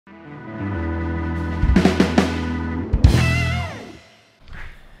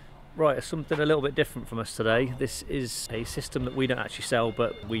Right, something a little bit different from us today. This is a system that we don't actually sell,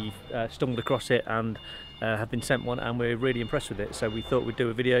 but we've stumbled across it and have been sent one, and we're really impressed with it. So we thought we'd do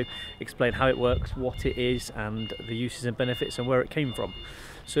a video, explain how it works, what it is, and the uses and benefits, and where it came from.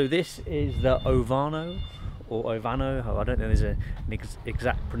 So this is the Ovano, or Ovano. I don't know there's an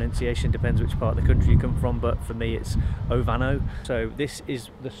exact pronunciation, depends which part of the country you come from, but for me it's Ovano. So this is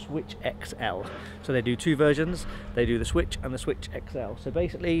the Switch XL. So they do two versions, they do the Switch and the Switch XL. So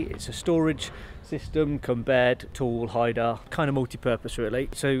basically it's a storage system, come bed, tool, hider, kind of multi-purpose really.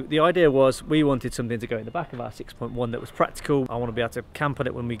 So the idea was we wanted something to go in the back of our 6.1 that was practical. I want to be able to camp on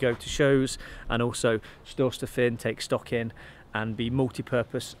it when we go to shows, and also store stuff in, take stock in, and be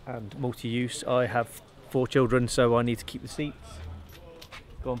multi-purpose and multi-use. I have 4 children, so I need to keep the seats.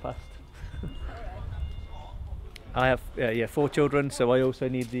 Go on past. I have 4 children, so I also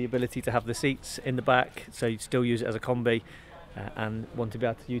need the ability to have the seats in the back, so you still use it as a combi, and want to be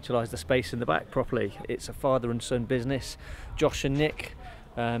able to utilise the space in the back properly. It's a father and son business. Josh and Nick,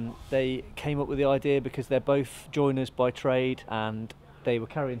 they came up with the idea because they're both joiners by trade, and they were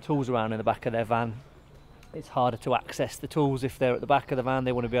carrying tools around in the back of their van. It's harder to access the tools if they're at the back of the van.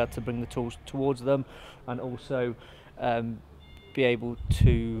 They want to be able to bring the tools towards them, and also be able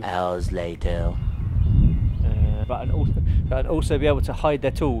to hours later and also be able to hide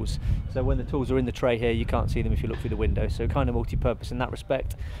their tools. So when the tools are in the tray here, you can't see them if you look through the window. So kind of multi-purpose in that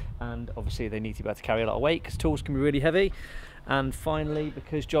respect, and obviously they need to be able to carry a lot of weight because tools can be really heavy. And finally,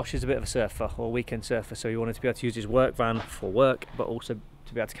 because Josh is a bit of a surfer, or a weekend surfer, so he wanted to be able to use his work van for work, but also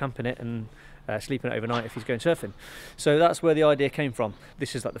to be able to camp in it and sleep in it overnight if he's going surfing. So that's where the idea came from.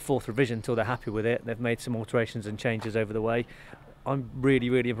 This is like the 4th revision until they're happy with it. They've made some alterations and changes over the way. I'm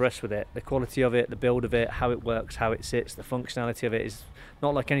really impressed with it. The quality of it, the build of it, how it works, how it sits, the functionality of it is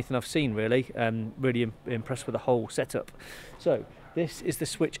not like anything I've seen really. Really impressed with the whole setup. So this is the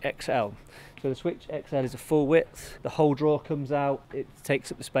Switch XL. So the Switch XL is a full width, the whole drawer comes out, it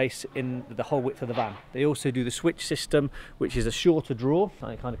takes up the space in the whole width of the van. They also do the Switch system, which is a shorter drawer,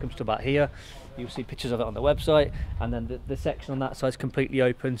 and it kind of comes to about here. You'll see pictures of it on the website, and then the section on that side is completely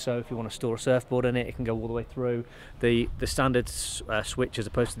open, so if you want to store a surfboard in it, it can go all the way through. The standard Switch, as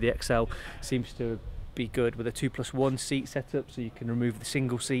opposed to the XL, seems to be good with a 2+1 seat setup, so you can remove the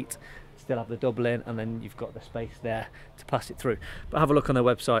single seat, still have the double in, and then you've got the space there to pass it through. But have a look on their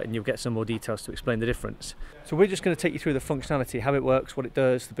website and you'll get some more details to explain the difference. So we're just going to take you through the functionality, how it works, what it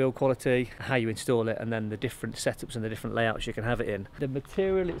does, the build quality, how you install it, and then the different setups and the different layouts you can have it in. The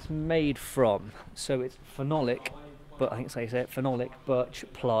material it's made from, so it's phenolic, but I think they say it, phenolic birch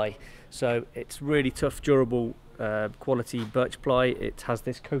ply. So it's really tough, durable, quality birch ply. It has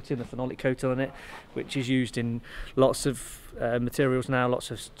this coating, the phenolic coating on it, which is used in lots of materials now,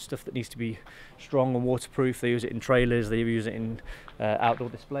 lots of stuff that needs to be strong and waterproof. They use it in trailers, they use it in outdoor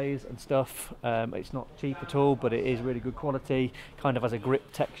displays and stuff. It's not cheap at all, but it is really good quality, kind of has a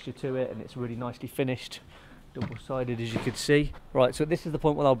grip texture to it, and it's really nicely finished, double-sided as you could see. Right, so this is the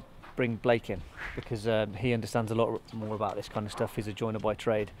point where I'll bring Blake in, because he understands a lot more about this kind of stuff. He's a joiner by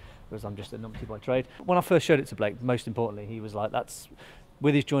trade, whereas I'm just a numpty by trade. When I first showed it to Blake, most importantly, he was like,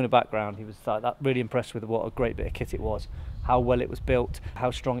 with his joiner background, he was like that, really impressed with what a great bit of kit it was, how well it was built,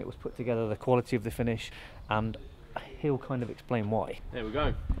 how strong it was put together, the quality of the finish, and he'll kind of explain why. There we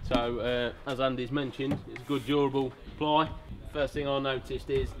go. So as Andy's mentioned, it's good durable ply. First thing I noticed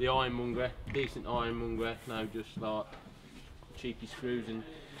is the ironmonger, decent ironmonger, no just like cheapy screws and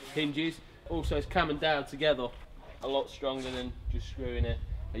hinges. Also it's coming down together a lot stronger than just screwing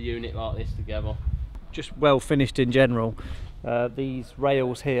a unit like this together. Just well finished in general. These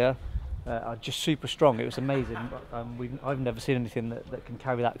rails here are just super strong. It was amazing. I've never seen anything that can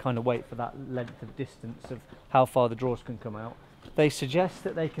carry that kind of weight for that length of distance of how far the drawers can come out. They suggest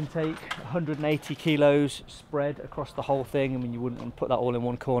that they can take 180 kilos spread across the whole thing. I mean, you wouldn't want to put that all in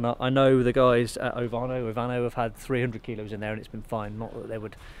one corner. I know the guys at Ovano have had 300 kilos in there and it's been fine. Not that they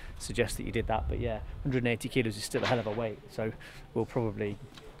would suggest that you did that, but yeah, 180 kilos is still a hell of a weight. So we'll probably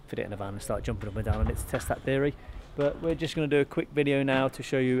fit it in a van and start jumping up and down on it to test that theory. But we're just going to do a quick video now to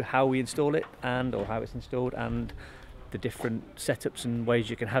show you how we install it, or how it's installed, and the different setups and ways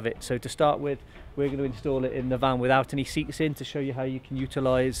you can have it. So to start with, we're going to install it in the van without any seats in, to show you how you can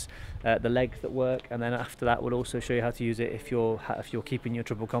utilise the legs that work, and then after that we'll also show you how to use it if you're keeping your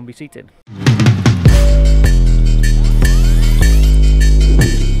triple combi seat in.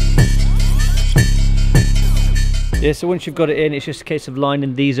 Yeah, so once you've got it in, it's just a case of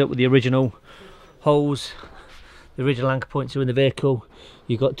lining these up with the original holes. The original anchor points are in the vehicle.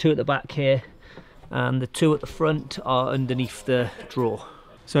 You've got 2 at the back here, and the 2 at the front are underneath the drawer.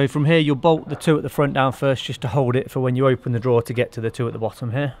 So from here you'll bolt the 2 at the front down first, just to hold it for when you open the drawer to get to the 2 at the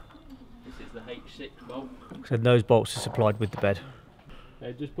bottom here. each 6 bolt. So those bolts are supplied with the bed.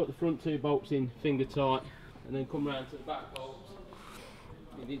 Just put the front 2 bolts in finger tight and then come round to the back bolts.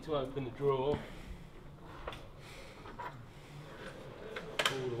 You need to open the drawer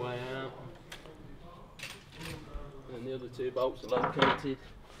all the way out. And the other 2 bolts are located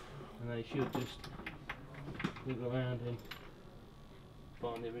and they should just wiggle around and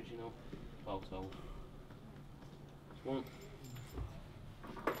find the original bolt hole. 1,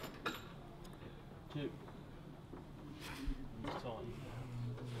 2, and tighten.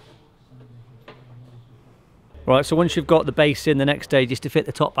 Right, so once you've got the base in, the next stage is to fit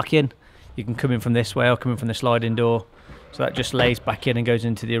the top back in. You can come in from this way or come in from the sliding door. So that just lays back in and goes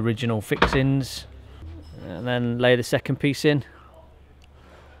into the original fixings. And then lay the second piece in.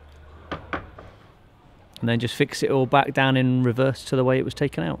 And then just fix it all back down in reverse to the way it was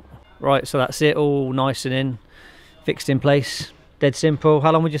taken out. Right, so that's it, all nice and in, fixed in place. Dead simple.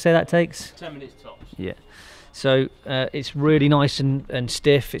 How long would you say that takes? 10 minutes tops. Yeah. So it's really nice and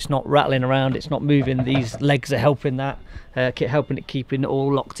stiff. It's not rattling around. It's not moving. These legs are helping that, helping it keeping it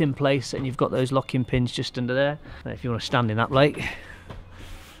all locked in place. And you've got those locking pins just under there. And if you want to stand in that, Blake,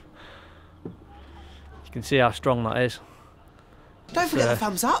 you can see how strong that is. Don't forget the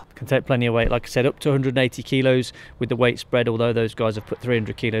thumbs up. Can take plenty of weight. Like I said, up to 180 kilos with the weight spread. Although those guys have put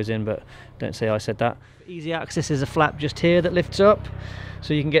 300 kilos in, but don't say I said that. Easy access is a flap just here that lifts up,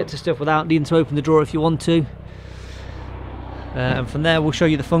 so you can get to stuff without needing to open the drawer if you want to. And from there we'll show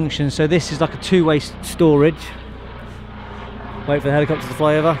you the function. So this is like a 2-way storage. Wait for the helicopter to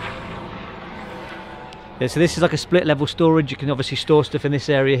fly over. Yeah, so this is like a split level storage. You can obviously store stuff in this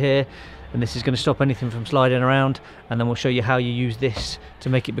area here, and this is going to stop anything from sliding around. And then we'll show you how you use this to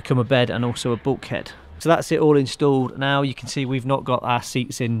make it become a bed and also a bulkhead. So that's it all installed. Now you can see we've not got our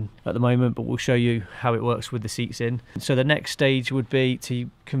seats in at the moment, but we'll show you how it works with the seats in. So the next stage would be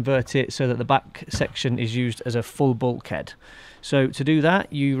to convert it so that the back section is used as a full bulkhead. So to do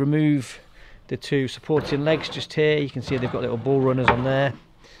that, you remove the 2 supporting legs just here. You can see they've got little ball runners on there.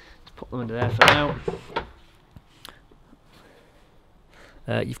 Let's put them under there for now.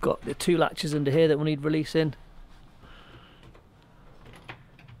 You've got the 2 latches under here that will need releasing.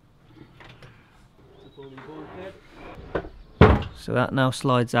 So that now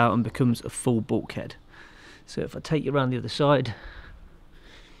slides out and becomes a full bulkhead. So if I take you around the other side, you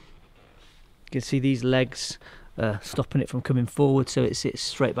can see these legs stopping it from coming forward, so it sits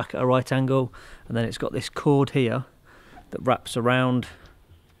straight back at a right angle, and then it's got this cord here that wraps around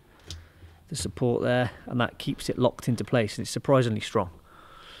the support there, and that keeps it locked into place, and it's surprisingly strong.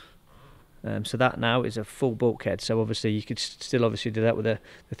 So that now is a full bulkhead. So obviously you could still obviously do that with the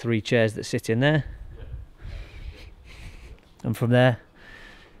 3 chairs that sit in there. And from there,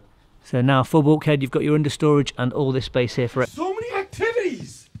 so now full bulkhead, you've got your understorage and all this space here for it. So many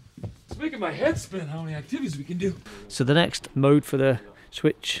activities! It's making my head spin how many activities we can do. So the next mode for the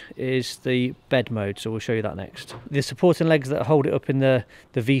switch is the bed mode, so we'll show you that next. The supporting legs that hold it up in the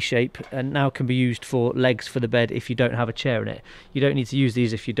V shape and now can be used for legs for the bed if you don't have a chair in it. You don't need to use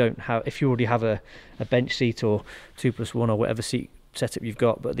these if you already have a bench seat or 2+1 or whatever seat setup you've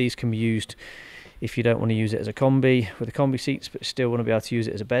got, but these can be used if you don't want to use it as a combi with the combi seats but still want to be able to use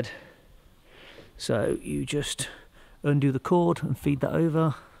it as a bed. So you just undo the cord and feed that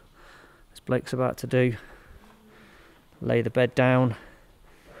over, as Blake's about to do. Lay the bed down,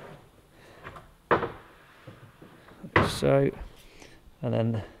 like so, and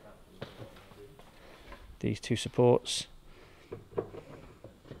then these 2 supports.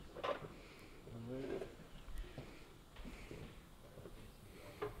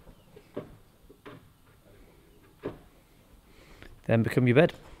 Then become your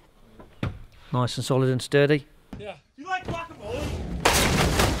bed. Nice and solid and sturdy. Yeah. You like guacamole?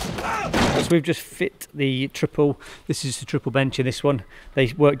 So we've just fit the triple, this is the triple bench in this one.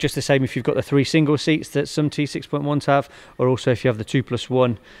 They work just the same if you've got the 3 single seats that some T6.1s have, or also if you have the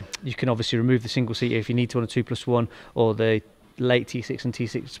 2+1. You can obviously remove the single seat if you need to on a 2+1, or the late T6 and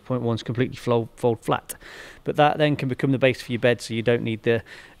T6.1s completely fold flat. But that then can become the base for your bed, so you don't need the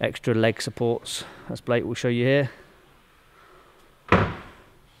extra leg supports, as Blake will show you here.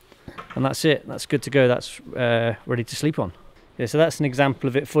 And that's it, that's good to go, that's ready to sleep on. Yeah, so that's an example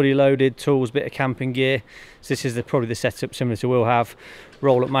of it, fully loaded, tools, bit of camping gear. So this is probably the setup similar to we'll have.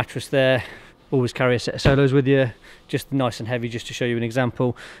 Roll up mattress there, always carry a set of solos with you, just nice and heavy, just to show you an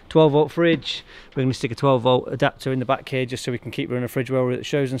example. 12-volt fridge, we're going to stick a 12-volt adapter in the back here just so we can keep running a fridge while we're at the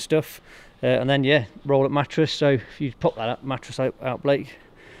shows and stuff. And then yeah, roll up mattress, so if you pop that up, mattress out Blake,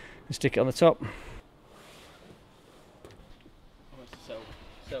 and stick it on the top.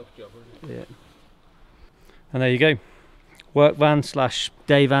 Self job, isn't it? Yeah. And there you go. work van slash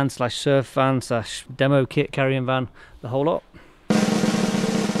day van slash surf van slash demo kit carrying van, the whole lot.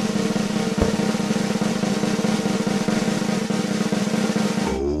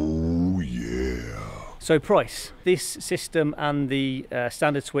 So price, this system and the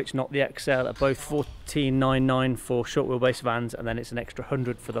standard switch, not the XL, are both $14.99 for short wheelbase vans, and then it's an extra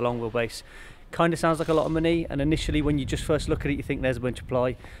 100 for the long wheelbase. Kind of sounds like a lot of money, and initially when you just first look at it you think there's a bunch of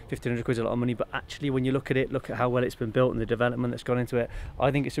ply, 1,500 quid's a lot of money, but actually when you look at it, look at how well it's been built and the development that's gone into it,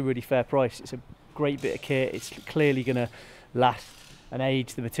 I think it's a really fair price. It's a great bit of kit, it's clearly going to last and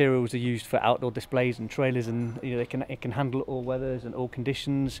age. The materials are used for outdoor displays and trailers, and you know, it can handle all weathers and all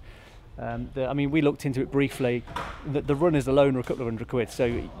conditions. I mean, we looked into it briefly. The runners alone are a couple of £100, so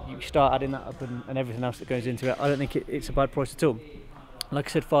you start adding that up and everything else that goes into it. I don't think it's a bad price at all. Like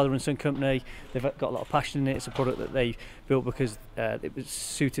I said, father and son company, they've got a lot of passion in it. It's a product that they built because it was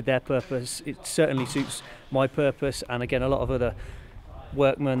suited their purpose. It certainly suits my purpose, and again, a lot of other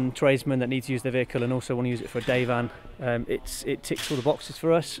workmen, tradesmen that need to use their vehicle and also want to use it for a day van. It ticks all the boxes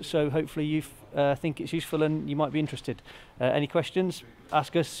for us, so hopefully you think it's useful and you might be interested. Any questions,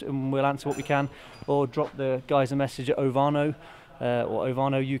 ask us and we'll answer what we can, or drop the guys a message at Ovano or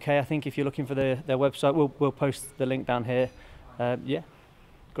Ovano UK, I think, if you're looking for their website. We'll post the link down here. Yeah,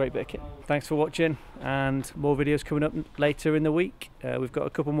 great bit of kit. Thanks for watching, and more videos coming up later in the week. We've got a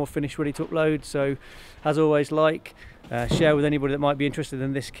couple more finished ready to upload, so as always, share with anybody that might be interested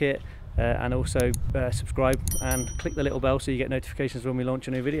in this kit, and also subscribe and click the little bell so you get notifications when we launch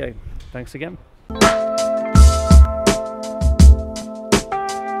a new video. Thanks again.